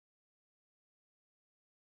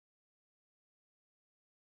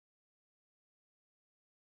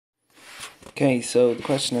Okay, so the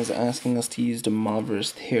question is asking us to use De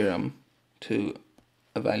Moivre's theorem to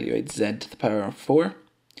evaluate z to the power of 4,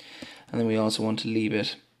 and then we also want to leave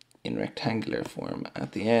it in rectangular form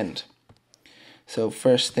at the end. So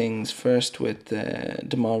first things first, with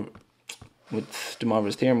De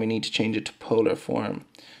Moivre's theorem, we need to change it to polar form.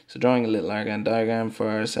 So drawing a little Argand diagram for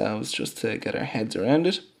ourselves just to get our heads around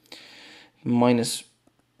it. Minus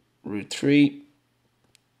root 3,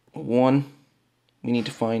 1. We need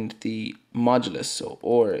to find the modulus, so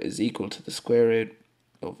or is equal to the square root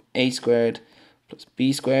of a squared plus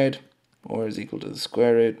b squared, or is equal to the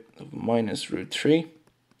square root of minus root 3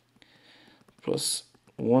 plus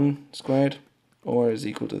 1 squared, or is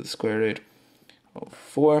equal to the square root of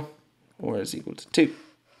 4, or is equal to 2.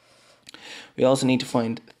 We also need to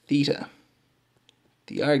find theta,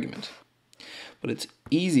 the argument, but it's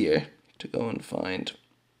easier to go and find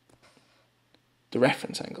the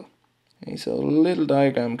reference angle. Okay, so a little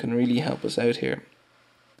diagram can really help us out here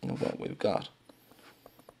of what we've got.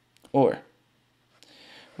 Or,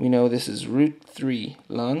 we know this is root 3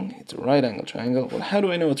 long, it's a right angle triangle. Well, how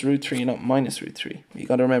do I know it's root 3 and not minus root 3? You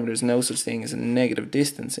got to remember there's no such thing as a negative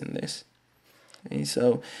distance in this. Okay,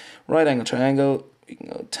 so right angle triangle, we can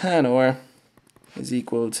go tan or is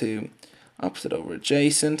equal to opposite over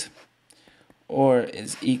adjacent, or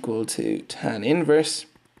is equal to tan inverse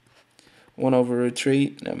 1 over root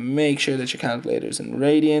 3. Now make sure that your calculator is in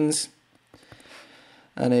radians,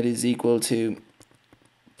 and it is equal to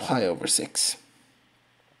pi over 6.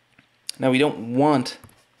 Now we don't want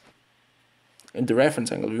the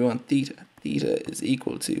reference angle, we want theta. Theta is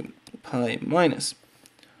equal to pi minus,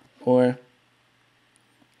 or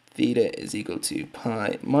theta is equal to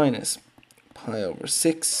pi minus pi over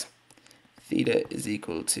 6. Theta is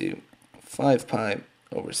equal to 5 pi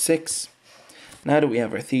over 6. Now that we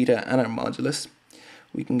have our theta and our modulus,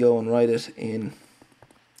 we can go and write it in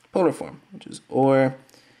polar form, which is or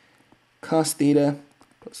cos theta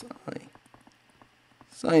plus I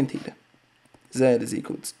sine theta. Z is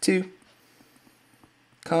equal to 2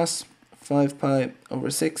 cos 5 pi over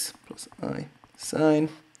 6 plus I sine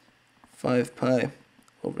 5 pi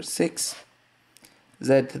over 6,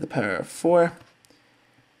 z to the power of 4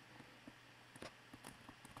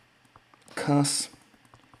 cos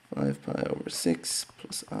 5 pi over 6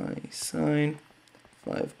 plus I sine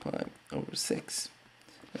 5 pi over 6.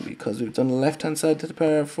 And because we've done the left hand side to the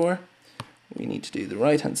power of 4, we need to do the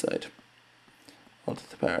right hand side all to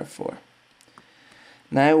the power of 4.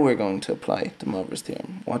 Now we're going to apply De Moivre's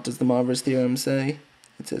theorem. What does De Moivre's theorem say?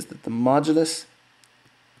 It says that the modulus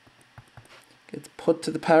gets put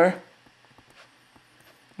to the power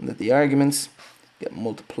and that the arguments get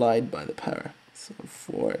multiplied by the power. So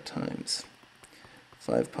 4 times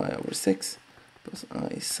 5 pi over 6 plus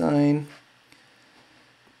I sine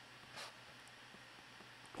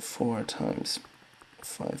 4 times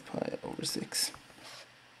 5 pi over 6.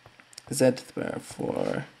 Z to the power of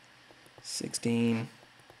 4, 16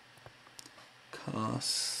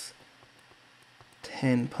 cos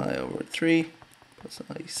 10 pi over 3 plus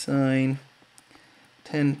I sine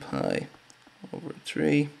 10 pi over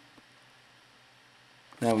 3.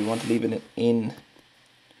 Now we want to leave it in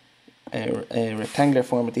a rectangular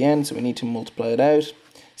form at the end, so we need to multiply it out.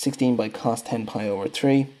 16 by cos 10 pi over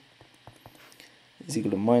 3 is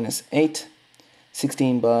equal to minus 8.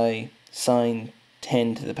 16 by sine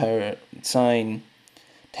 10 to the power sine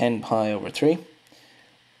 10 pi over 3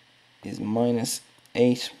 is minus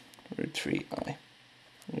 8 root 3i.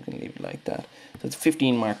 We can leave it like that. So it's a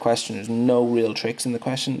 15 mark question. There's no real tricks in the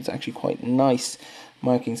question. It's actually quite nice.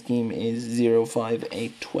 Marking scheme is 0, 5,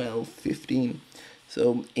 8, 12, 15.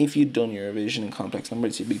 So if you'd done your revision in complex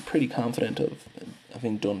numbers, you'd be pretty confident of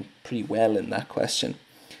having done pretty well in that question.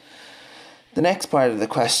 The next part of the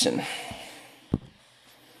question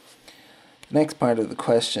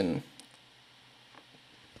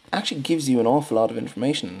actually gives you an awful lot of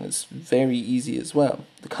information, and it's very easy as well.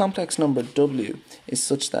 The complex number w is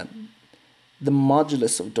such that the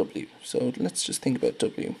modulus of w, so let's just think about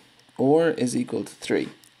w, or is equal to 3.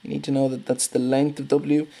 You need to know that that's the length of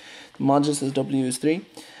w, the modulus of w is 3,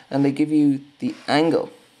 and they give you the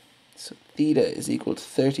angle, so theta is equal to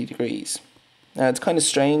 30 degrees. Now it's kind of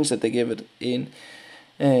strange that they give it in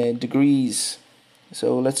degrees,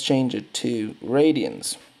 so let's change it to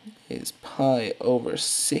radians. Is pi over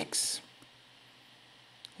 6.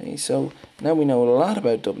 Okay, so now we know a lot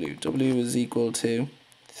about w. W is equal to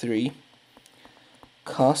 3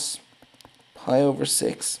 cos pi over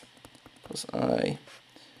 6 plus I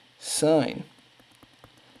sine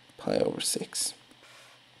pi over 6.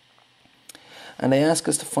 And they ask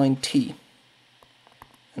us to find t,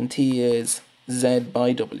 and t is z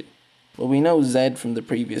by w. Well, we know z from the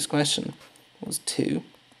previous question was 2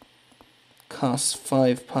 cos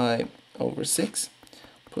 5 pi over 6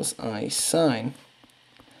 plus I sine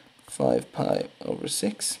 5 pi over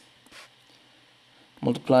 6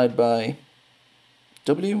 multiplied by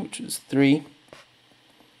w, which is 3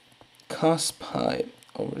 cos pi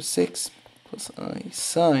over 6 plus I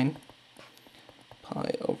sine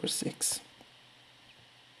pi over 6.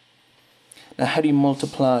 Now, how do you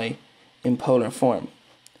multiply in polar form?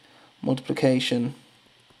 Multiplication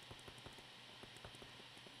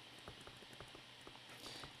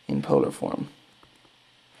in polar form.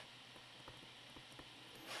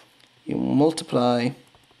 You multiply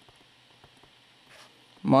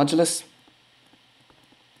modulus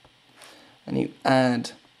and you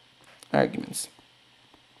add arguments.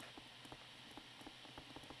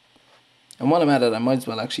 And while I'm at it, I might as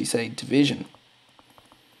well actually say division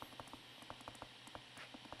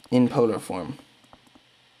in polar form.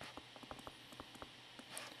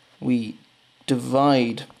 We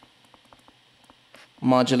divide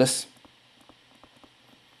modulus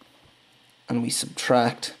and we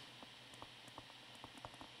subtract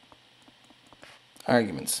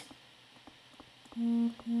arguments.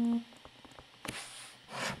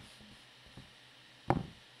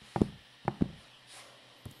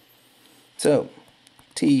 So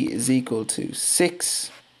t is equal to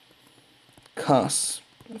 6 cos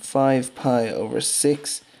 5 pi over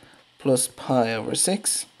 6 plus pi over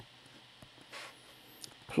 6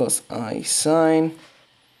 plus I sine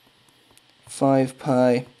 5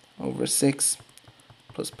 pi over 6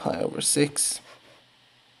 plus pi over 6.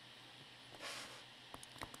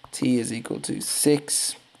 T is equal to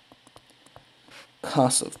 6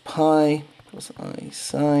 cos of pi plus I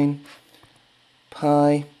sine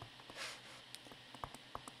pi.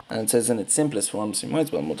 And it says in its simplest form, so you might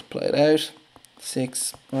as well multiply it out.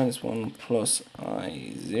 6 minus 1 plus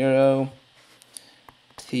I0.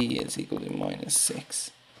 T is equal to minus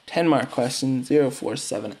 6. 10 mark question, 0, 4,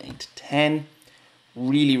 7, 8, 10.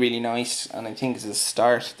 Really, really nice. And I think as a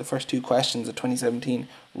start, the first two questions of 2017,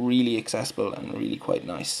 really accessible and really quite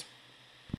nice.